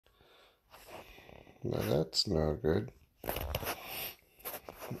Now that's no good.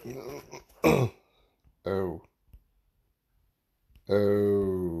 Oh.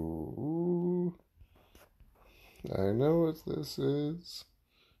 Oh. I know what this is.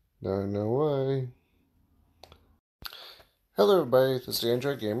 Now I know why. Hello everybody, this is the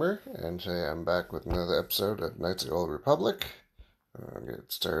Android Gamer, and today I'm back with another episode of Knights of the Old Republic. I'll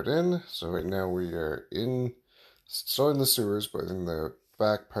get started in. So right now we are still in the sewers, but in the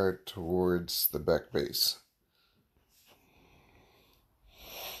back part towards the Beck base.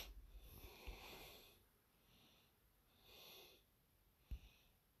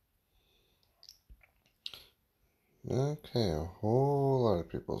 Okay, a whole lot of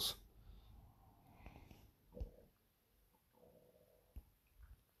peoples.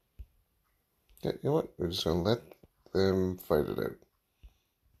 Yeah, you know what? We're just gonna let them fight it out.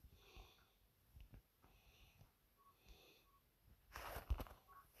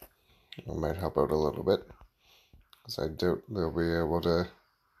 I might help out a little bit, because I doubt they'll be able to.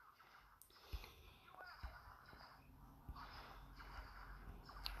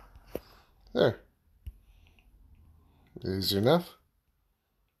 There. Easy enough.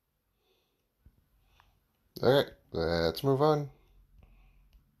 Alright, let's move on.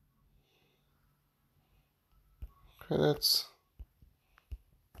 Credits.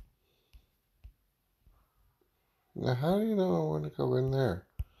 Now, how do you know I want to go in there?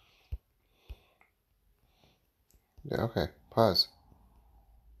 Yeah, okay. Pause.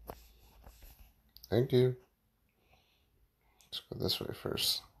 Thank you. Let's go this way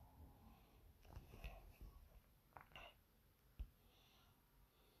first.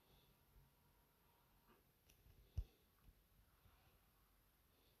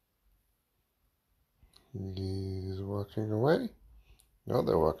 He's walking away. No,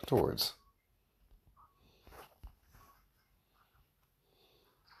 they're walking towards.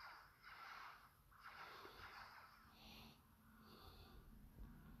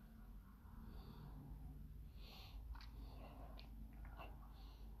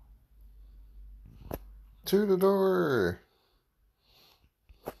 To the door!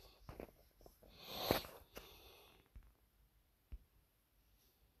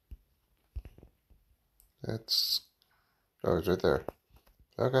 That's... Oh, it's right there.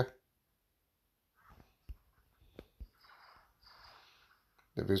 Okay.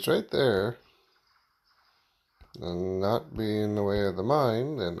 If he's right there, and not be in the way of the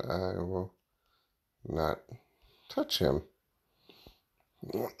mine, then I will not touch him.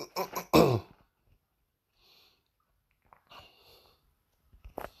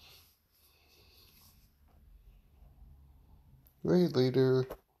 Raid leader.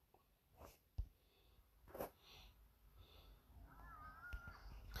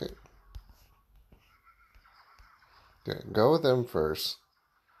 Okay. Okay, go with them first.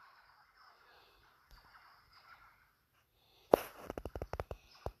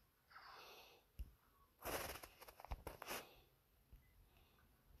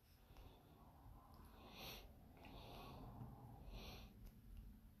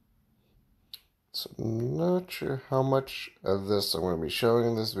 So I'm not sure how much of this I'm going to be showing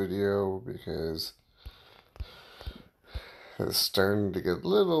in this video because it's starting to get a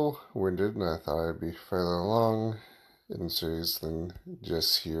little winded and I thought I'd be further along in the series than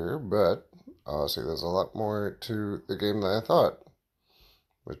just here, but honestly there's a lot more to the game than I thought,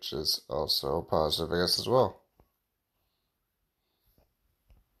 which is also positive, I guess, as well.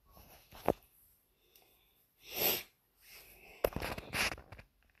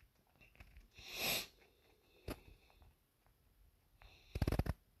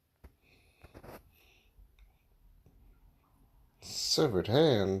 Severed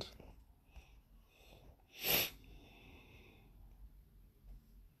hand.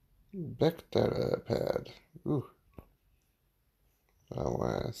 Beck data pad. Ooh. I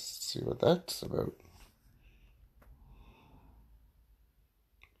want to see what that's about.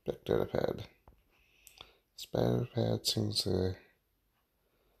 Beck data pad. This data pad seems to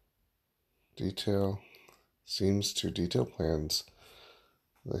detail plans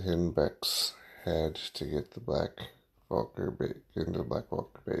the hidden Becks had to get the Black Vulkar into the Black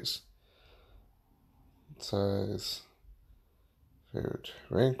Vulkar base. Size. Favorite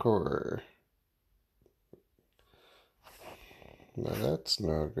Rancor. Now that's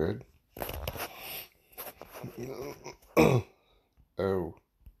no good. Oh.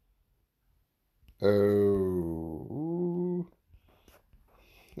 Oh.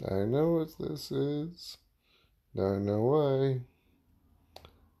 I know what this is. Now I know why.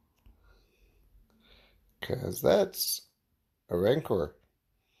 Because that's a Rancor.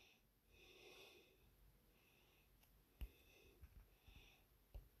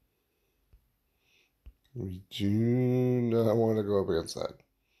 We do not want to go up against that.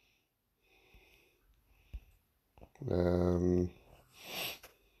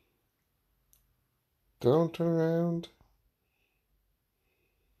 Don't turn around.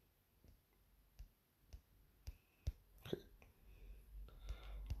 Okay.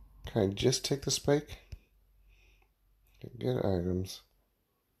 Can I just take the spike? Get items.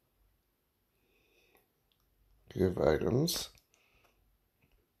 Give items.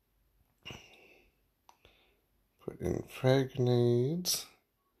 Put in frag grenades.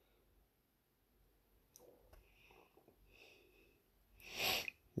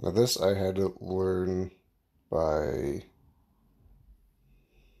 Now this I had to learn by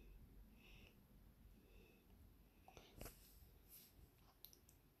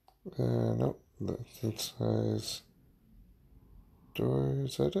nope, that's the size door,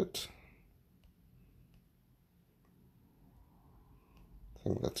 is that it? I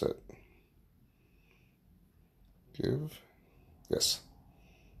think that's it. Give, yes,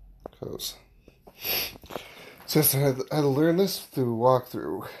 close. So yes, I had to learn this through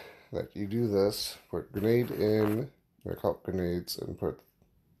walkthrough, that you do this, put grenade in, I call it grenades,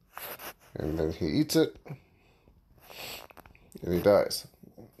 and then he eats it, and he dies.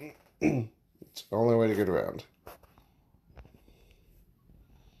 It's the only way to get around.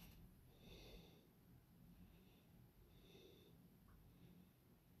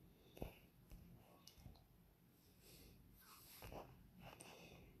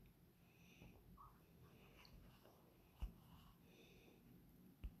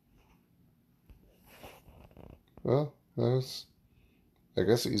 Well, that was, I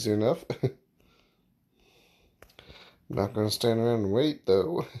guess, easy enough. I'm not going to stand around and wait,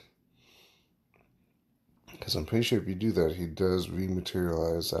 though. Because I'm pretty sure if you do that, he does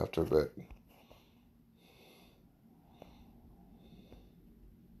rematerialize after a bit.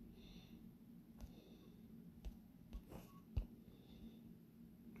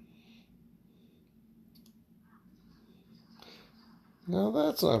 No,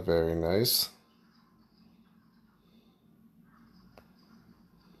 that's not very nice.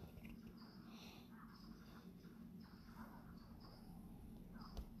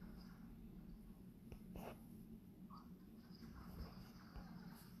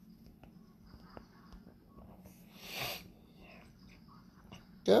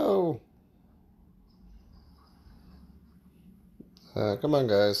 Go! Come on,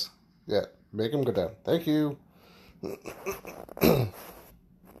 guys. Yeah, make him go down. Thank you. Yeah,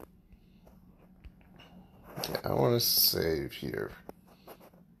 I want to save here.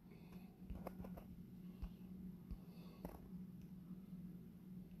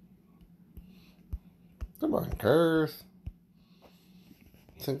 Come on, Garth.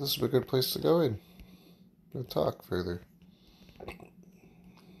 I think this is a good place to go in. We'll talk further.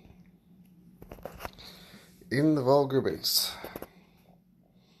 In the Vulkar base.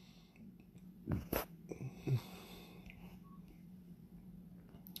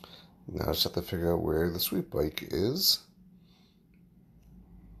 Now I just have to figure out where the sweep bike is.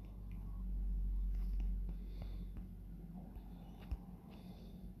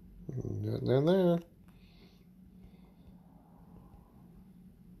 Down there.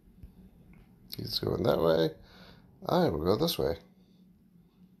 He's going that way. I will go this way.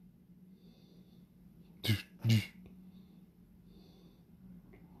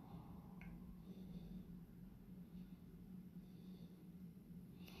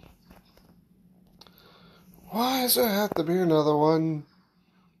 Why does there have to be another one?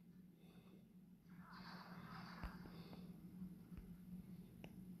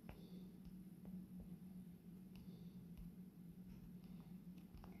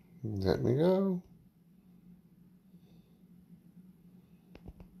 Let me go.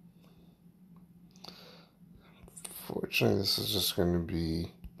 Fortunately, this is just going to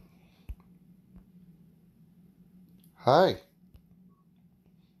be... Hi.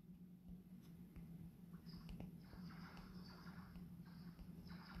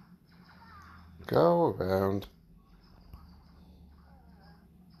 Go around.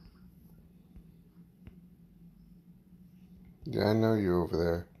 Yeah, I know you over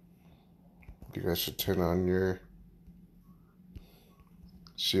there. You guys should turn on your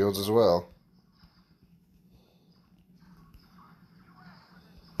shields as well.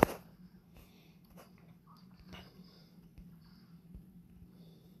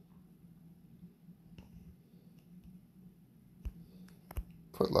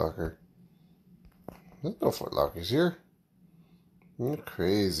 Footlocker. There's no footlockers here. You're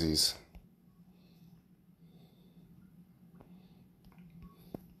crazies.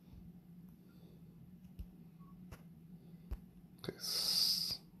 Okay.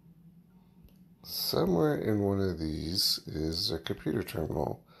 somewhere in one of these is a computer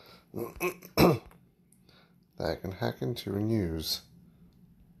terminal that I can hack into and use.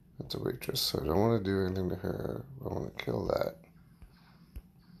 That's a waitress, so I don't want to do anything to her. I want to kill that.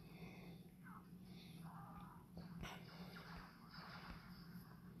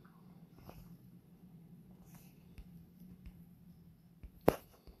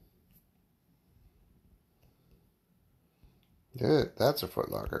 Yeah, that's a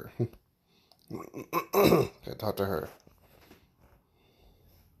footlocker. Okay, talk to her.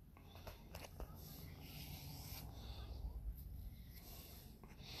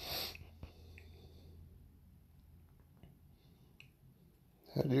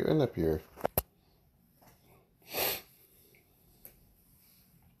 How did you end up here?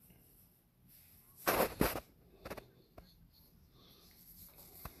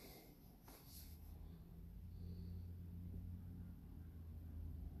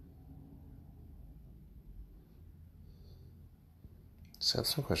 Just have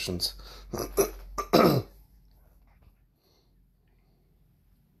some questions.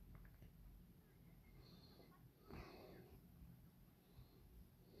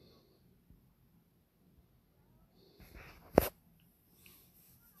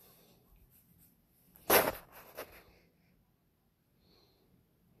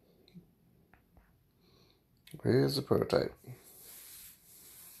 Where's the prototype?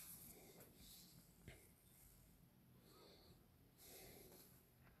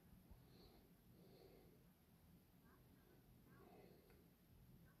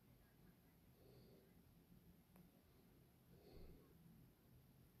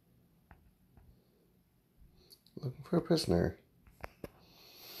 Looking for a prisoner.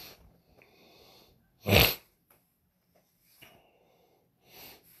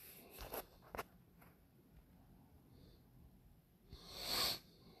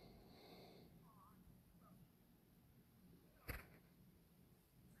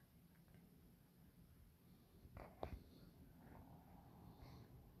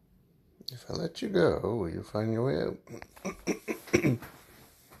 If I let you go, will you find your way out?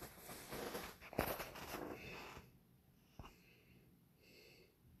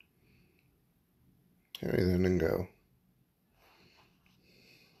 Hurry then and go.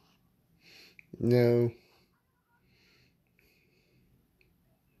 No.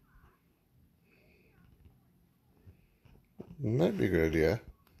 Might be a good idea.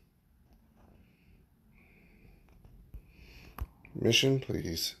 Mission,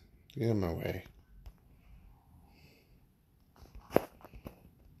 please. Get in my way.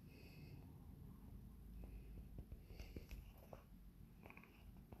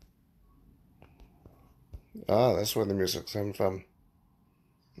 Ah, that's where the music's coming from.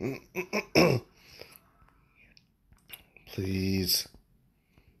 Please.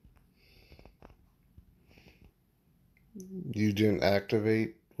 You didn't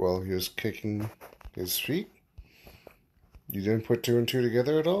activate while he was kicking his feet? You didn't put two and two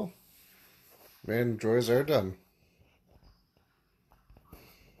together at all? Man, droids are dumb.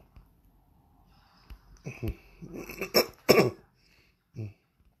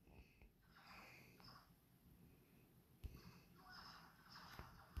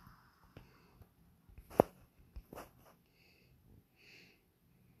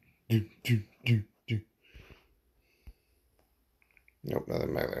 Do, do, do, do. Nope,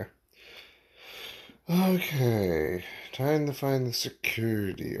 nothing back there. Okay, time to find the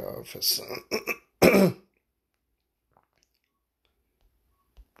security office.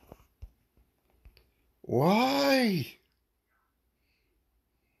 Why?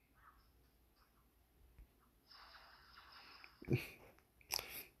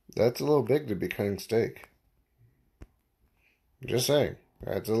 That's a little big to be cutting steak. Just saying,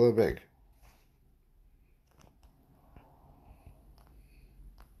 that's a little big.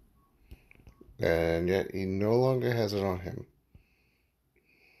 And yet he no longer has it on him.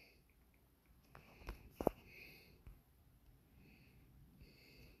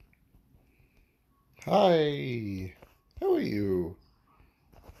 Hi, how are you?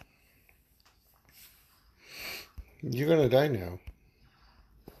 You're gonna die now.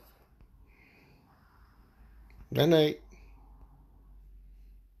 Night night.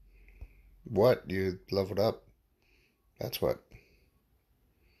 What? You leveled up? That's what.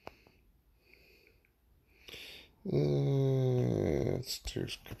 Let's do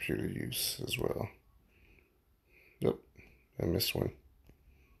computer use as well. Nope, I missed one.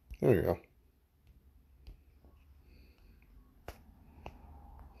 There we go.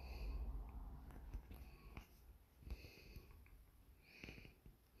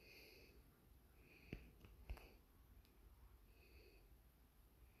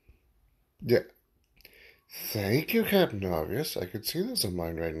 Yeah, Thank you, Captain Obvious. I could see there's a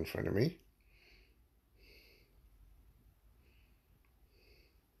mine right in front of me.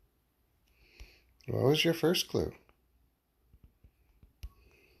 What was your first clue?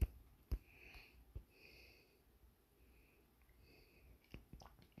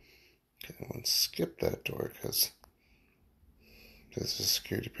 Okay, let's skip that door because there's a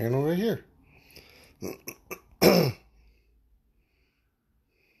security panel right here.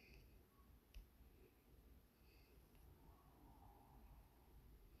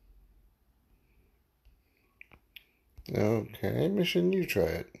 Okay, mission, you try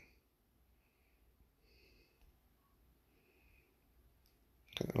it.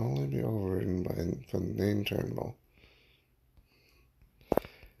 Can only be overridden from the main terminal.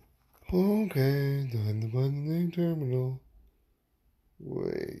 Okay, done by the main terminal.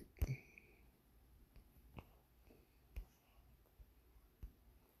 Wait.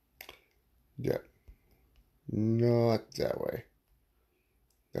 Yeah, not that way.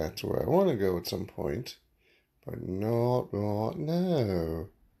 That's where I want to go at some point, but not right now.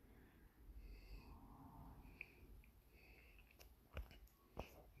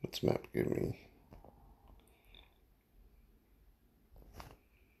 What's map give me?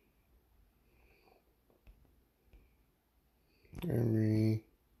 Armory.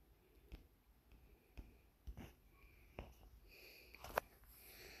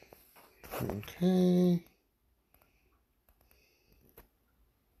 Okay.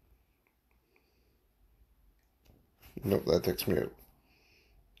 Nope, that takes me out.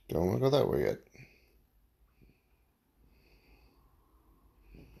 Don't want to go that way yet.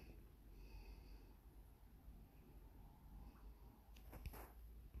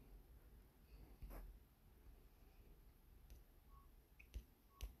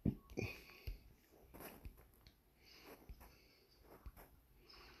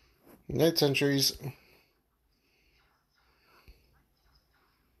 Night sentries.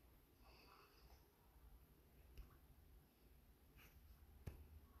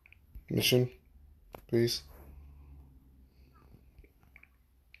 Mission, please.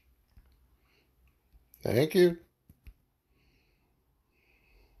 Thank you.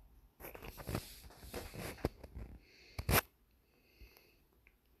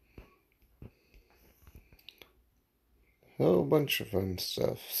 Whole bunch of fun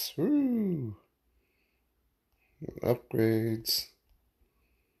stuff. Woo! Upgrades.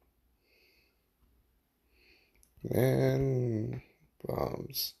 And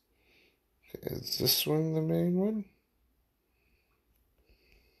bombs. Okay, is this one the main one?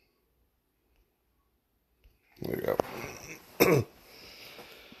 There we go.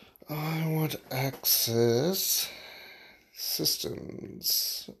 I want access.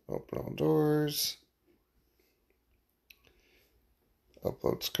 Systems. Open all doors.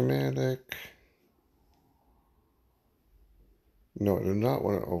 Upload schematic. No, I do not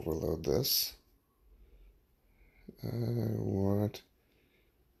want to overload this. I want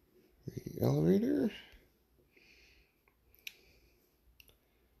the elevator.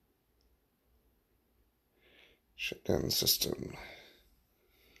 Shut down the system.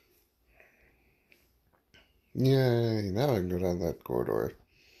 Yay, now I can go down that corridor.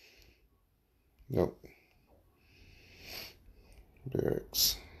 Nope.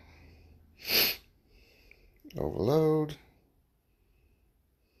 Barracks. Overload.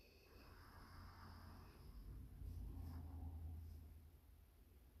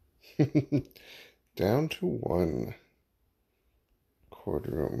 Down to one. Record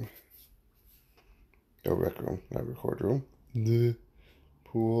room. Oh, rec room, not record room. The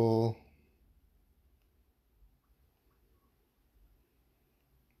pool.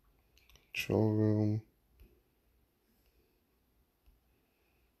 Control room.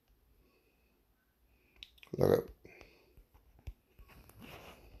 Look up.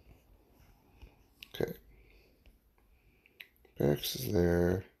 Okay. Barracks is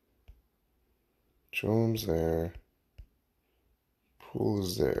there. Control room's there. Pool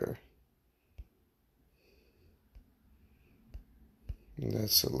is there. And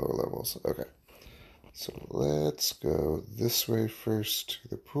that's the lower levels. Okay. So let's go this way first to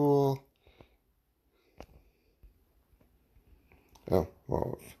the pool. Oh,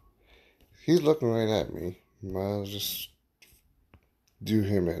 well, if he's looking right at me, I'll just do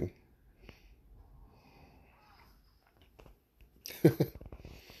him in.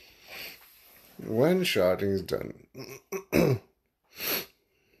 One shot and he's done.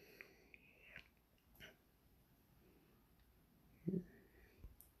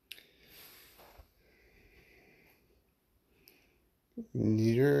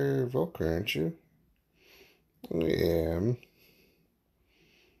 You're Vulkar, aren't you? I am.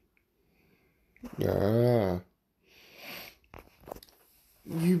 Ah.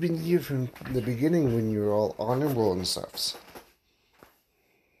 You've been here from the beginning when you were all honorable and stuffs.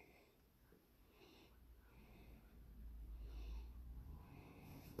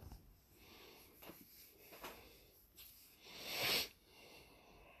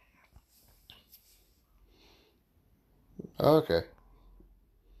 Okay.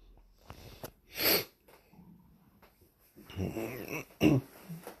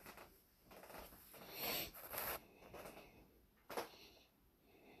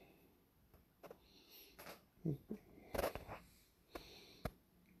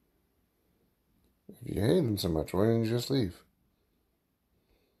 If you hate him so much, why didn't you just leave?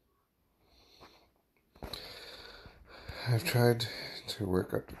 I've tried to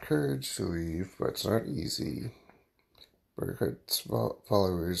work up the courage to leave, but it's not easy. Burkhart's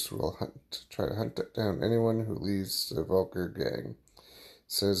followers will try to hunt down anyone who leaves the Vulkar gang.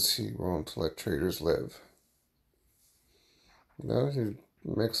 Says he won't let traitors live. No, it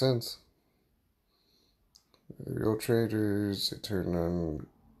makes sense. The real traitors, they turned on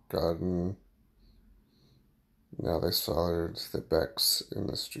God, and now they slaughtered the Becks in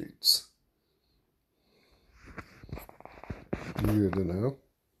the streets. Good to know.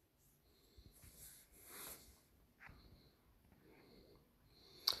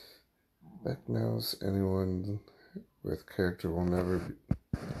 Beck knows anyone with character will never be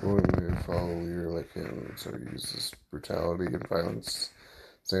willingly follow a leader like him, so he uses brutality and violence.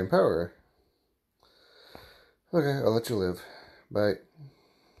 Same power. Okay, I'll let you live. Bye.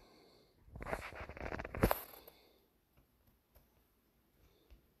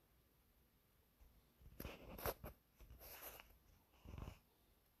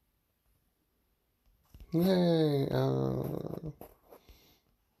 Yay!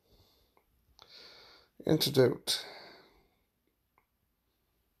 Antidote.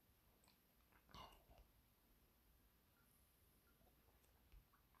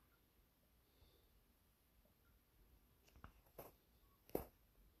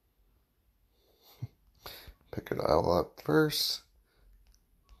 Pick it all up first,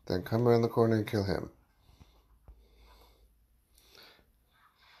 then come around the corner and kill him.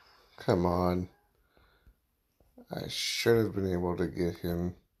 Come on. I should have been able to get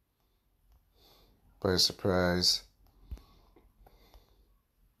him by surprise.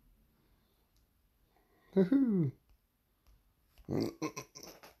 Woohoo!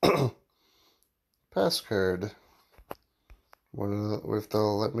 Pass card. What if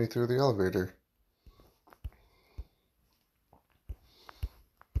they'll let me through the elevator?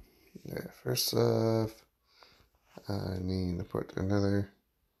 Yeah, first off, I need to put another.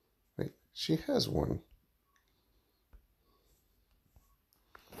 Wait, she has one.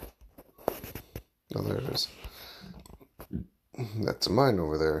 Oh, there it is. That's mine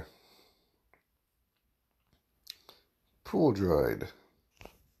over there. Pool droid.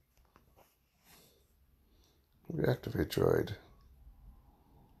 Reactivate droid.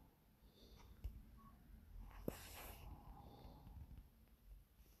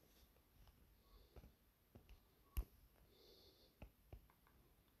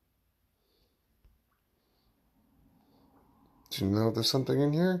 Do you know there's something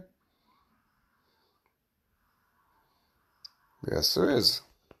in here? Yes, there is.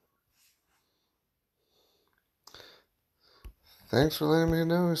 Thanks for letting me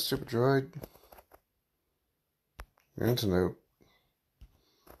know, stupid droid. Antidote.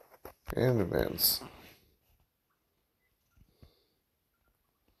 And advance.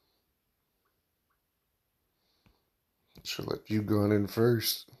 Should let you go on in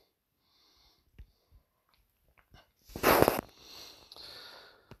first.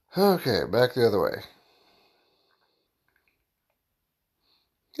 Okay, back the other way.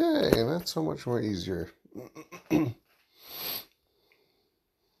 Yay, that's so much more easier.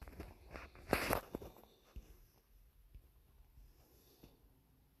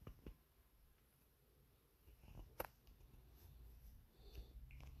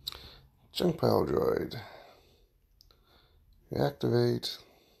 Junk pile droid. Reactivate.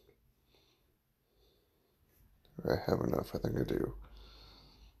 I have enough, I think I do.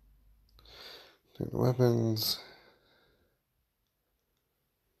 Take the weapons.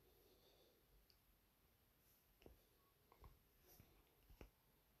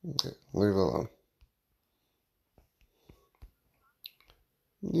 Okay, leave it alone.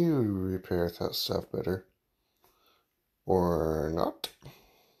 You repair that stuff better. Or not.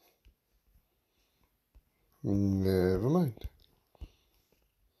 Never mind.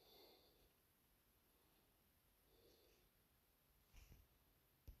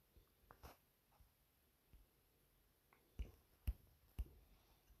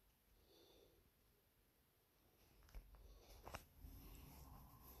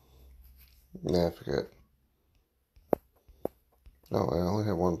 Nah, I forget. No, I only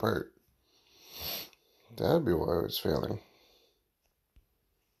have one part. That'd be why I was failing.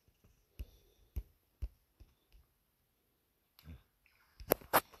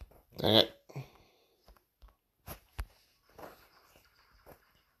 Dang it.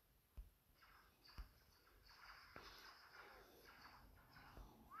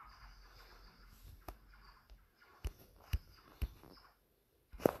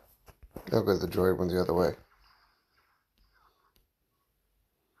 Okay, the droid went the other way.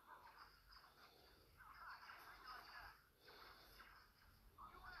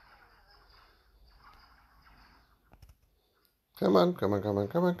 Come on, come on, come on,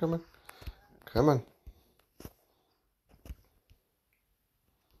 come on, come on. Come on.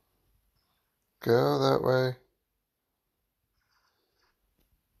 Go that way.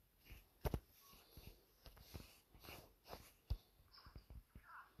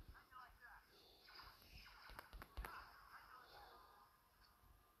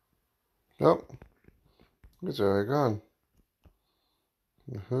 Nope. It's already gone.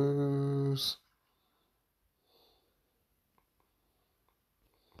 Who's...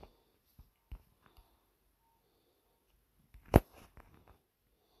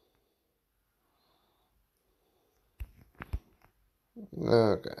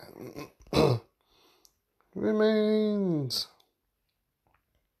 Okay. Remains.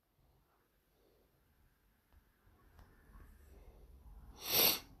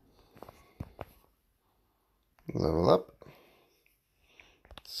 Level up.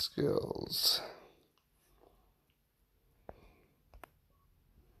 Skills.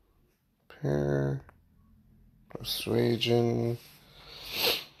 Pair. Persuasion.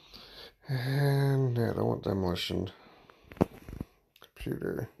 And yeah, I don't want demolition.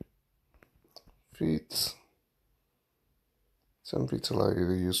 Computer. Feats. Some feats allow you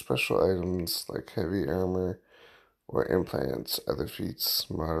to use special items like heavy armor or implants. Other feats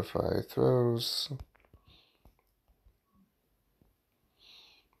modify throws.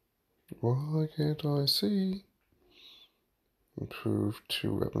 Why can't I see? Improve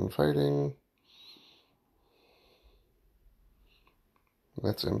 2-weapon fighting.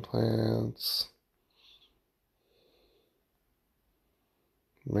 That's implants.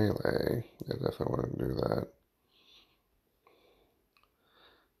 Melee. I definitely want to do that.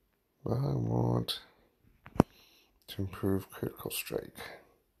 But I want to improve critical strike.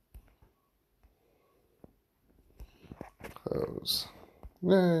 Close.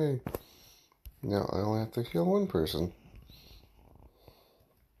 Yay! Now I only have to heal one person.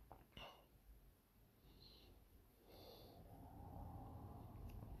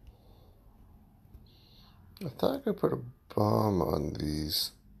 I thought I could put a bomb on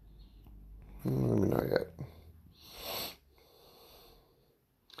these. Let me know yet.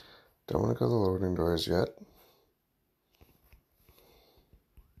 Don't want to go to the loading doors yet.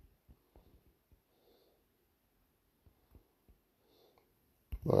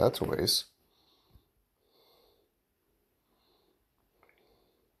 Well, that's a waste.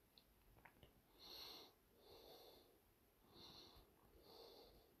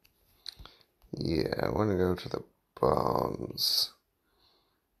 Yeah, I want to go to the bombs.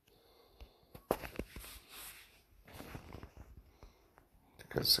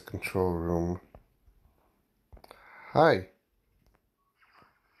 Because the control room. Hi.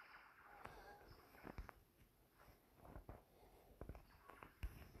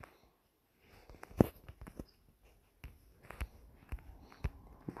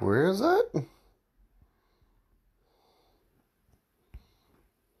 Where is that?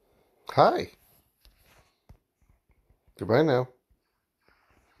 Hi. Goodbye now.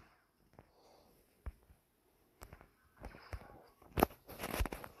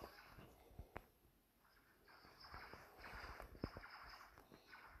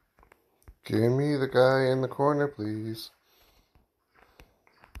 Give me the guy in the corner, please.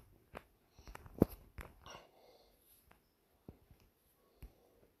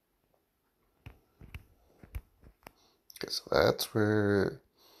 Okay, so that's where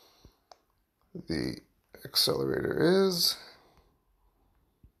the accelerator is.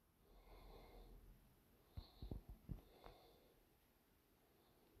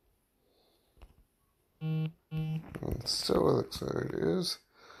 And still where the accelerator is.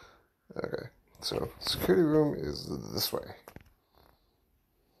 Okay, so security room is this way.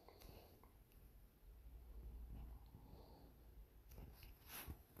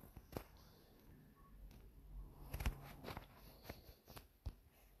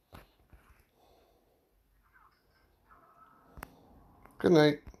 Good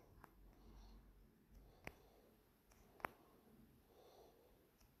night.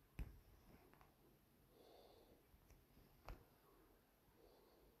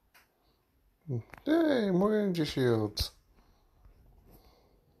 Yay, more energy shields.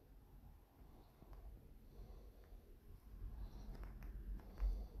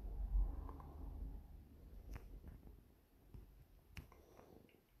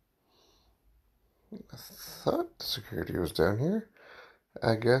 I thought the security was down here.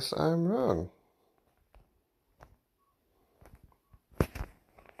 I guess I'm wrong.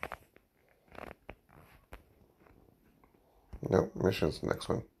 Nope, mission's the next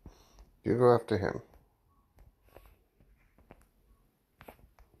one. You go after him.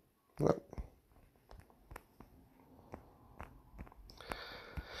 Nope.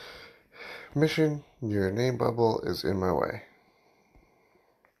 Mission, your name bubble is in my way.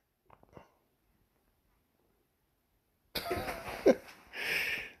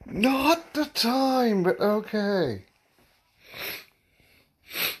 Not the time, but okay.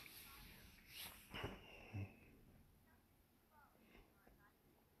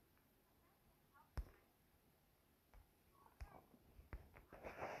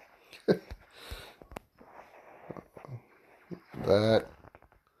 That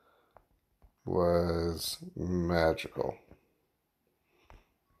was magical.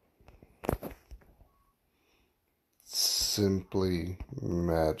 Simply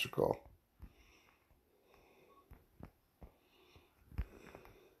magical.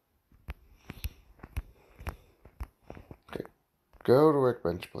 Okay, go to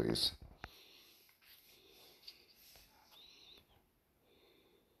workbench, please.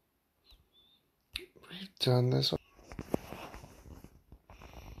 We've done this.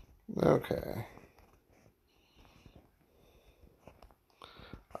 Okay.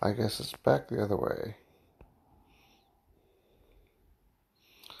 I guess it's back the other way.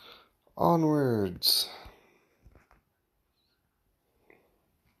 Onwards.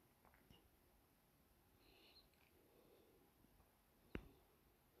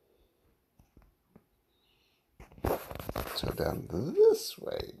 So down this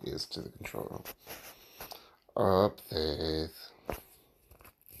way is to the control room. Up there.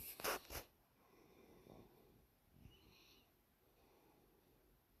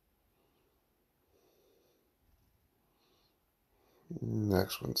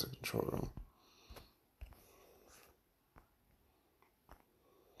 Next one's the control room.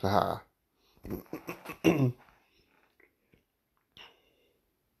 Haha.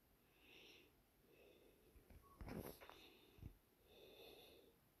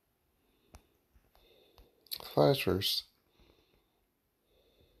 Flies first.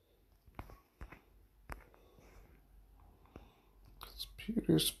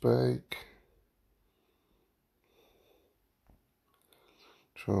 Computer spike.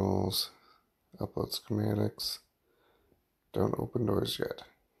 Controls. Upload schematics. Don't open doors yet.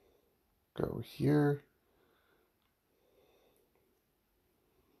 Go here.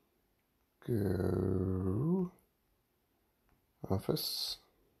 Go. Office.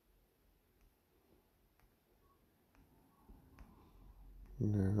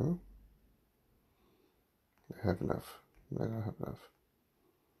 No. I have enough. I don't have enough.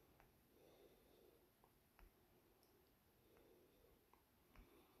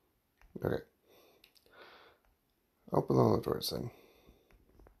 Okay. Open all the doors then.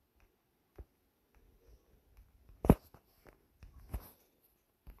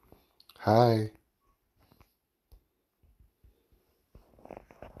 Hi.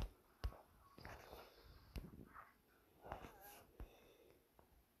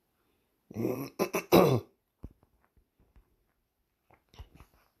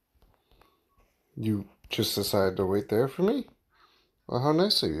 You just decided to wait there for me? Well, how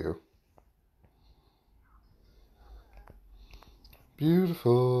nice of you.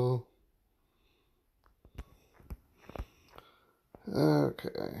 Beautiful.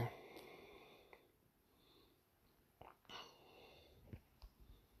 Okay.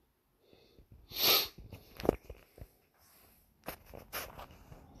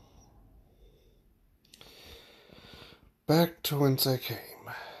 Back to whence I came.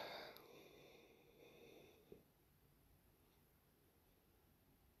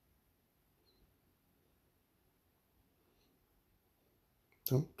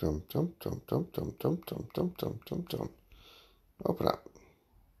 Dum dum dum dum dum dum dum dum dum dum dum dum. Open up.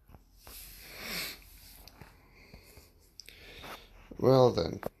 Well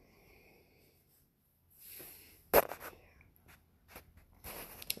then.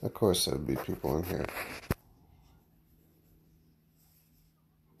 Of course there'd be people in here.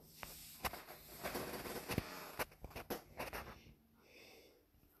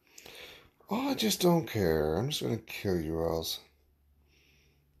 Oh, I just don't care. I'm just gonna kill you alls.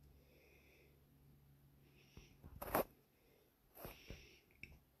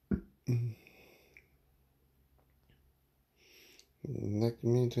 like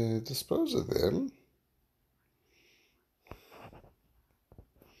me to dispose of them.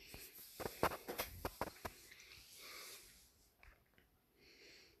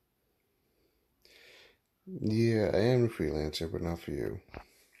 Yeah, I am a freelancer, but not for you.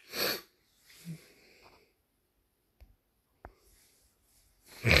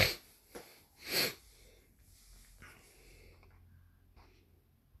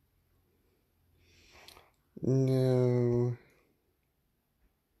 No.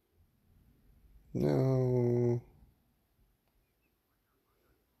 No.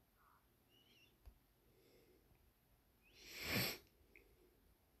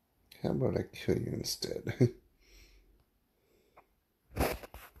 How about I kill you instead?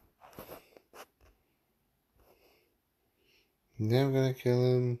 Now I'm gonna kill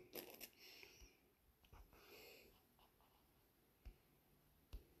him.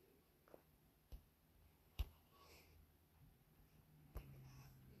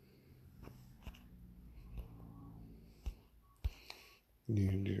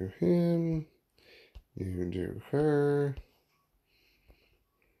 You do him. You do her.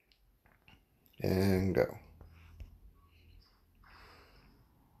 And go.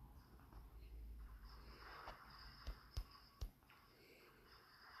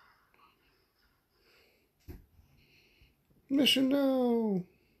 Mission no!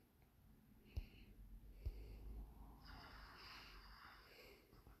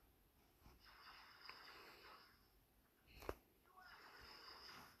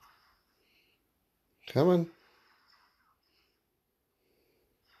 Come on.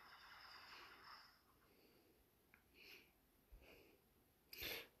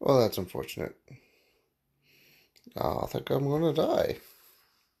 Well, that's unfortunate. I think I'm gonna die.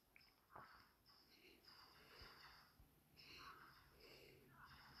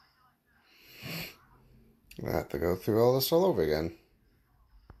 I have to go through all this all over again.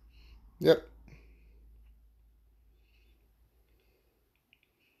 Yep.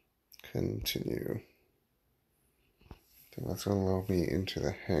 Continue. Then that's gonna load me into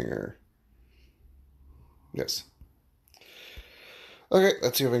the hangar. Yes. Okay,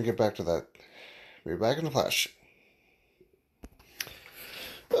 let's see if I can get back to that. Be back in a flash.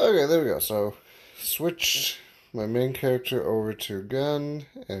 Okay, there we go. So, switched my main character over to gun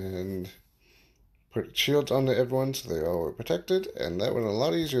and put shields onto everyone so they all were protected, and that went a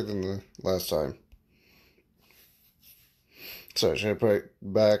lot easier than the last time. So I should have put it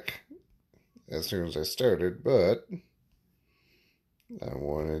back as soon as I started, but I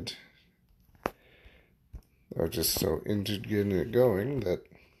wanted... I was just so into getting it going that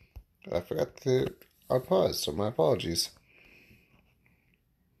I forgot to unpause, so my apologies.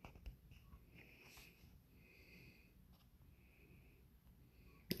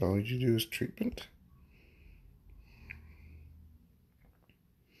 All you do is treatment?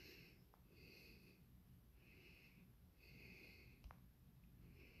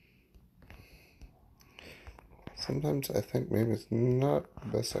 Sometimes I think maybe it's not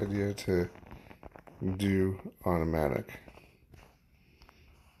the best idea to do automatic.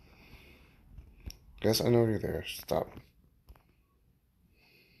 Guess I know you're there. Stop.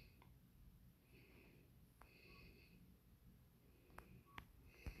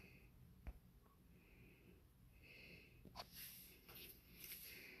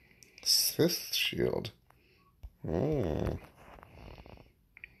 Sith shield. Oh.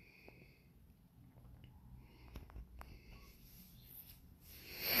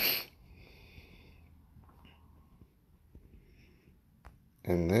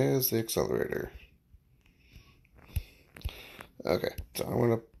 And there's the accelerator. Okay, so I'm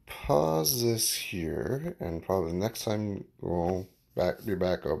gonna pause this here, and probably next time we'll be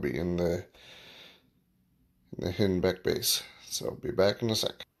back. I'll be in the hidden back base. So I'll be back in a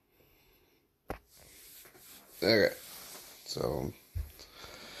sec. Okay, so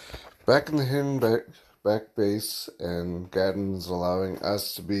back in the hidden back base, and Gadden's allowing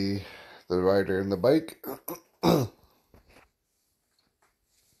us to be the rider in the bike.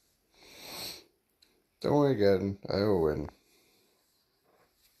 Don't worry, Gadden, I will win.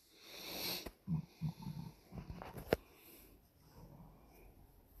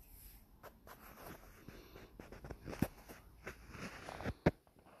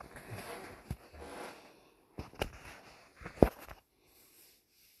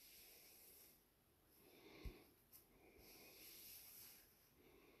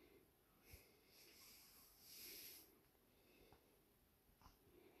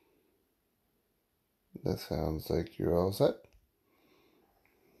 That sounds like you're all set.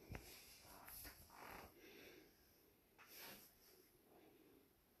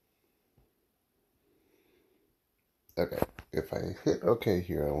 Okay. if I hit OK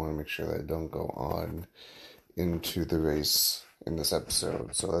here, I want to make sure that I don't go on into the race in this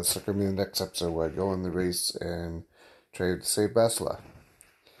episode. So that's going to be the next episode where I go in the race and try to save Basila.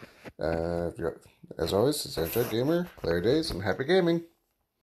 As always, it's Android Gamer, Larry Days, and happy gaming!